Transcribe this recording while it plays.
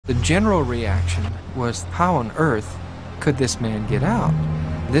The general reaction was, how on earth could this man get out?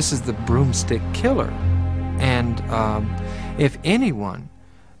 This is the broomstick killer. And if anyone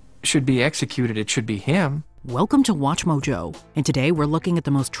should be executed, it should be him. Welcome to Watch Mojo, and today we're looking at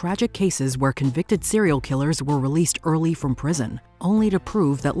the most tragic cases where convicted serial killers were released early from prison, only to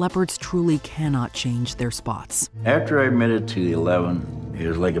prove that leopards truly cannot change their spots. After I admitted to the 11, it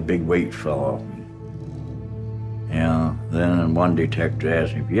was like a big weight fell off me. And then one detective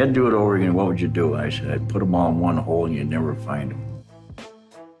asked me, if you had to do it over again, what would you do? I said, I'd put them all in one hole and you'd never find them.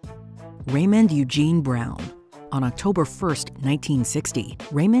 Raymond Eugene Brown. On October 1st, 1960,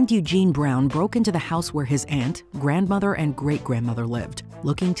 Raymond Eugene Brown broke into the house where his aunt, grandmother, and great-grandmother lived,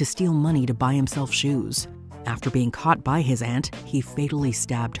 looking to steal money to buy himself shoes. After being caught by his aunt, he fatally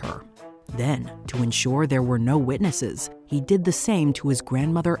stabbed her. Then, to ensure there were no witnesses, he did the same to his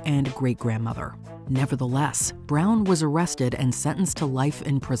grandmother and great-grandmother. Nevertheless, Brown was arrested and sentenced to life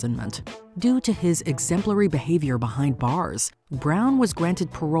imprisonment. Due to his exemplary behavior behind bars, Brown was granted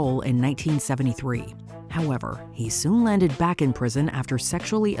parole in 1973. However, he soon landed back in prison after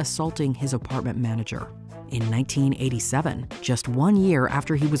sexually assaulting his apartment manager. In 1987, just 1 year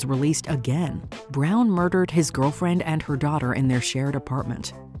after he was released again, Brown murdered his girlfriend and her daughter in their shared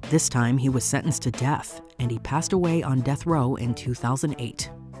apartment. This time, he was sentenced to death, and he passed away on death row in 2008.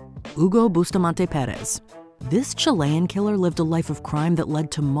 Hugo Bustamante Perez. This Chilean killer lived a life of crime that led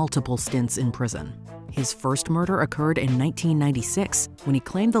to multiple stints in prison. His first murder occurred in 1996 when he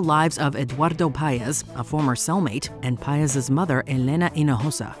claimed the lives of Eduardo Paez, a former cellmate, and Paez's mother, Elena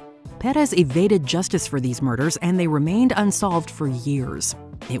Hinojosa. Perez evaded justice for these murders, and they remained unsolved for years.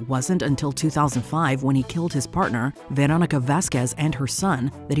 It wasn't until 2005, when he killed his partner, Veronica Vasquez, and her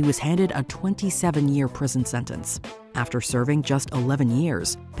son, that he was handed a 27-year prison sentence. After serving just 11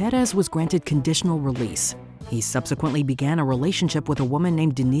 years, Perez was granted conditional release. He subsequently began a relationship with a woman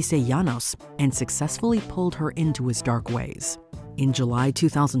named Denise Llanos and successfully pulled her into his dark ways. In July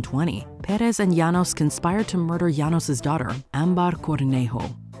 2020, Perez and Llanos conspired to murder Llanos' daughter, Ambar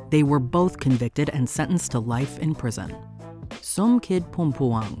Cornejo. They were both convicted and sentenced to life in prison. Somkid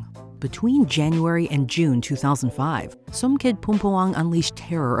Pumpuang. Between January and June 2005, Somkid Pumpuang unleashed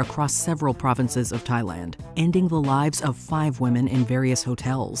terror across several provinces of Thailand, ending the lives of 5 women in various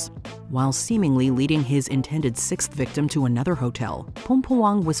hotels. While seemingly leading his intended 6th victim to another hotel,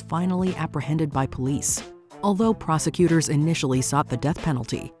 Pumpuang was finally apprehended by police. Although prosecutors initially sought the death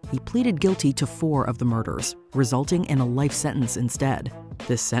penalty, he pleaded guilty to 4 of the murders, resulting in a life sentence instead.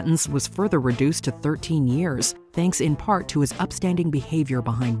 This sentence was further reduced to 13 years, thanks in part to his upstanding behavior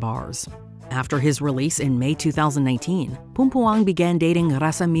behind bars. After his release in May 2019, Pumpuang began dating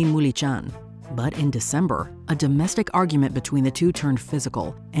Rasamin Mulichan. But in December, a domestic argument between the two turned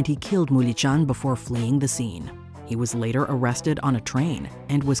physical, and he killed Mulichan before fleeing the scene. He was later arrested on a train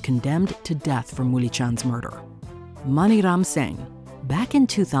and was condemned to death for Mulichan's murder. Maniram Singh. Back in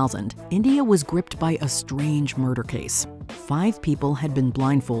 2000, India was gripped by a strange murder case. 5 people had been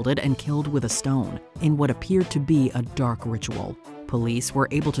blindfolded and killed with a stone in what appeared to be a dark ritual. Police were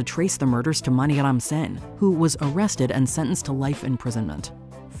able to trace the murders to Maniram Sen, who was arrested and sentenced to life imprisonment.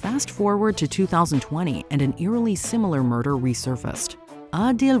 Fast forward to 2020, and an eerily similar murder resurfaced.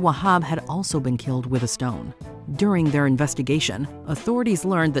 Adil Wahab had also been killed with a stone. During their investigation, authorities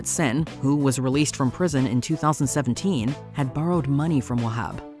learned that Sen, who was released from prison in 2017, had borrowed money from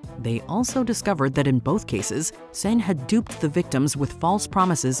Wahab. They also discovered that in both cases, Sen had duped the victims with false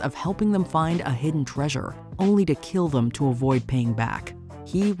promises of helping them find a hidden treasure, only to kill them to avoid paying back.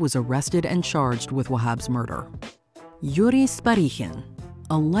 He was arrested and charged with Wahab's murder. Yuri Sparikhin.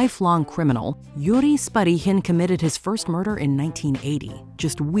 A lifelong criminal, Yuri Sparikhin committed his first murder in 1980,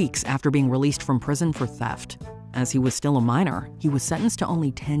 just weeks after being released from prison for theft. As he was still a minor, he was sentenced to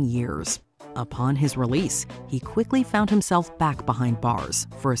only 10 years. Upon his release, he quickly found himself back behind bars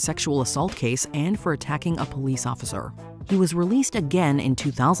for a sexual assault case and for attacking a police officer. He was released again in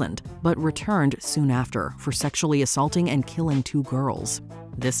 2000, but returned soon after for sexually assaulting and killing 2 girls.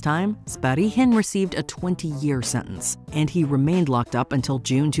 This time, Sparikhin received a 20-year sentence, and he remained locked up until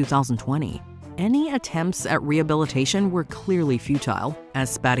June 2020. Any attempts at rehabilitation were clearly futile,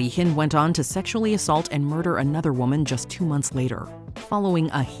 as Sparikhin went on to sexually assault and murder another woman just 2 months later. Following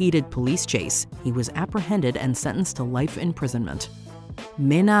a heated police chase, he was apprehended and sentenced to life imprisonment.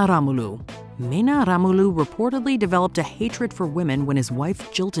 Mena Ramulu. Mena Ramulu reportedly developed a hatred for women when his wife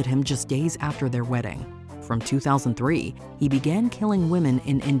jilted him just days after their wedding. From 2003, he began killing women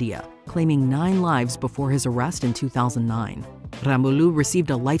in India, claiming 9 lives before his arrest in 2009. Ramulu received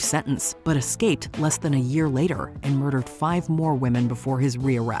a life sentence, but escaped less than a year later and murdered 5 more women before his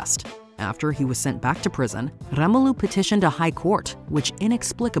rearrest. After he was sent back to prison, Rămulu petitioned a high court, which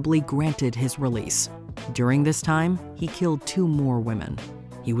inexplicably granted his release. During this time, he killed 2 more women.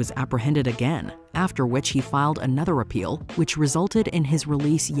 He was apprehended again, after which he filed another appeal, which resulted in his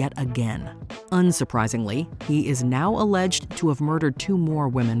release yet again. Unsurprisingly, he is now alleged to have murdered 2 more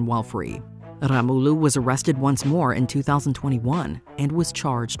women while free. Rămulu was arrested once more in 2021 and was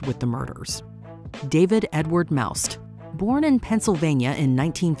charged with the murders. David Edward Maust. Born in Pennsylvania in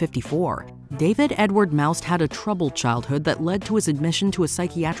 1954, David Edward Maust had a troubled childhood that led to his admission to a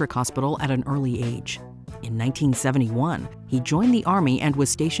psychiatric hospital at an early age. In 1971, he joined the army and was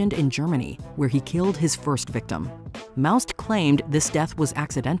stationed in Germany, where he killed his first victim. Maust claimed this death was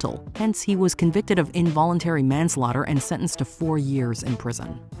accidental, hence he was convicted of involuntary manslaughter and sentenced to 4 years in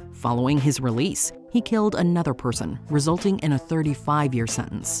prison. Following his release, he killed another person, resulting in a 35-year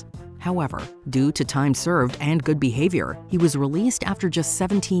sentence. However, due to time served and good behavior, he was released after just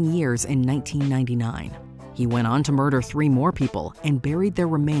 17 years in 1999. He went on to murder 3 more people and buried their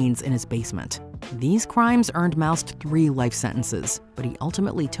remains in his basement. These crimes earned Maust 3 life sentences, but he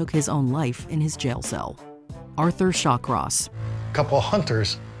ultimately took his own life in his jail cell. Arthur Shawcross. A couple of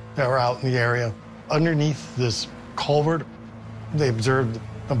hunters that were out in the area. Underneath this culvert, they observed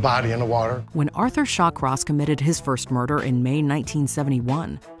a body in the water. When Arthur Shawcross committed his first murder in May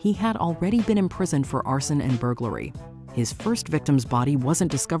 1971, he had already been imprisoned for arson and burglary. His first victim's body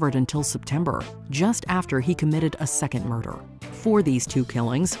wasn't discovered until September, just after he committed a second murder. For these 2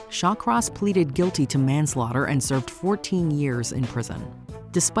 killings, Shawcross pleaded guilty to manslaughter and served 14 years in prison.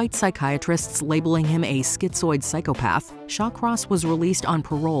 Despite psychiatrists labeling him a schizoid psychopath, Shawcross was released on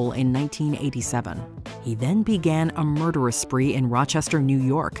parole in 1987. He then began a murderous spree in Rochester, New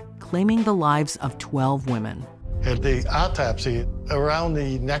York, claiming the lives of 12 women. At the autopsy, around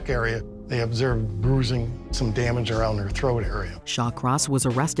the neck area, they observed bruising, some damage around their throat area. Shawcross was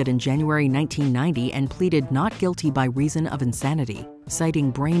arrested in January 1990 and pleaded not guilty by reason of insanity, citing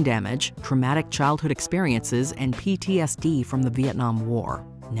brain damage, traumatic childhood experiences, and PTSD from the Vietnam War.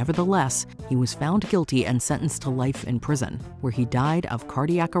 Nevertheless, he was found guilty and sentenced to life in prison, where he died of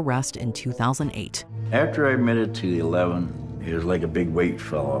cardiac arrest in 2008. After I admitted to the 11, it was like a big weight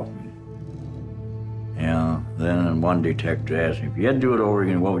fell off me. And then one detective asked me, if you had to do it over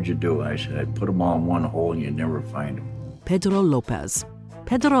again, what would you do? I said, I'd put them all in one hole and you'd never find them. Pedro López.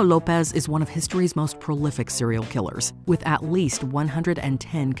 Pedro López is one of history's most prolific serial killers, with at least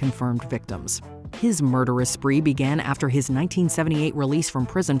 110 confirmed victims. His murderous spree began after his 1978 release from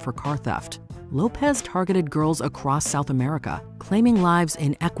prison for car theft. López targeted girls across South America, claiming lives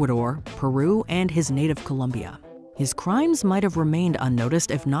in Ecuador, Peru, and his native Colombia. His crimes might have remained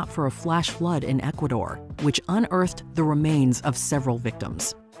unnoticed if not for a flash flood in Ecuador, which unearthed the remains of several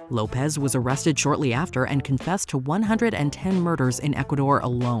victims. López was arrested shortly after and confessed to 110 murders in Ecuador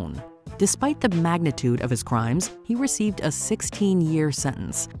alone. Despite the magnitude of his crimes, he received a 16-year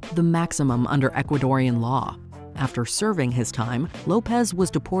sentence, the maximum under Ecuadorian law. After serving his time, López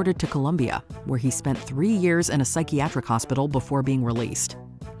was deported to Colombia, where he spent 3 years in a psychiatric hospital before being released.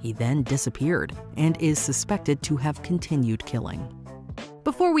 He then disappeared and is suspected to have continued killing.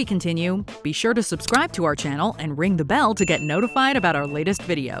 Before we continue, be sure to subscribe to our channel and ring the bell to get notified about our latest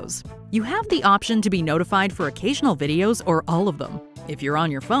videos. You have the option to be notified for occasional videos or all of them. If you're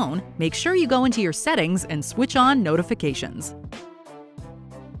on your phone, make sure you go into your settings and switch on notifications.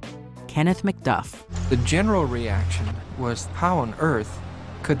 Kenneth McDuff. The general reaction was, how on earth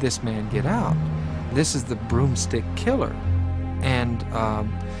could this man get out? This is the broomstick killer. And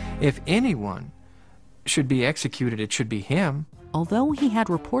if anyone should be executed, it should be him. Although he had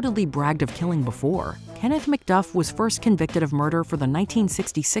reportedly bragged of killing before, Kenneth McDuff was first convicted of murder for the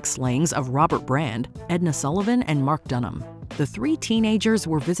 1966 slayings of Robert Brand, Edna Sullivan, and Mark Dunham. The 3 teenagers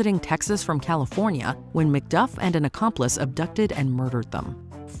were visiting Texas from California when McDuff and an accomplice abducted and murdered them.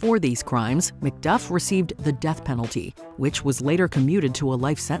 For these crimes, McDuff received the death penalty, which was later commuted to a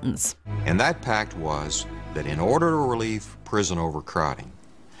life sentence. And that pact was that in order to relieve prison overcrowding,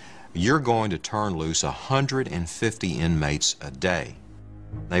 you're going to turn loose 150 inmates a day.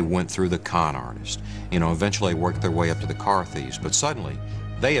 They went through the con artist, eventually worked their way up to the car thieves, but suddenly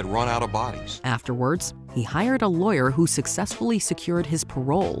they had run out of bodies. Afterwards, he hired a lawyer who successfully secured his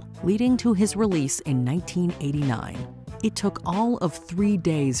parole, leading to his release in 1989. It took all of 3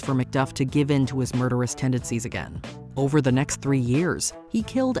 days for McDuff to give in to his murderous tendencies again. Over the next 3 years, he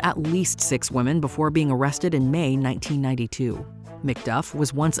killed at least 6 women before being arrested in May 1992. McDuff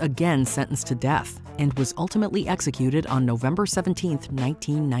was once again sentenced to death and was ultimately executed on November 17,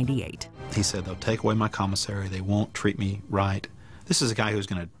 1998. He said, they'll take away my commissary, they won't treat me right. this is a guy who's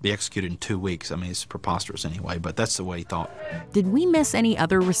going to be executed in 2 weeks. I mean, it's preposterous anyway, but that's the way he thought. Did we miss any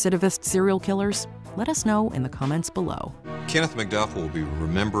other recidivist serial killers? Let us know in the comments below. Kenneth McDuff will be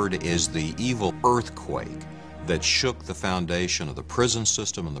remembered as the evil earthquake that shook the foundation of the prison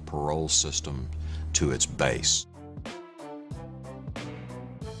system and the parole system to its base.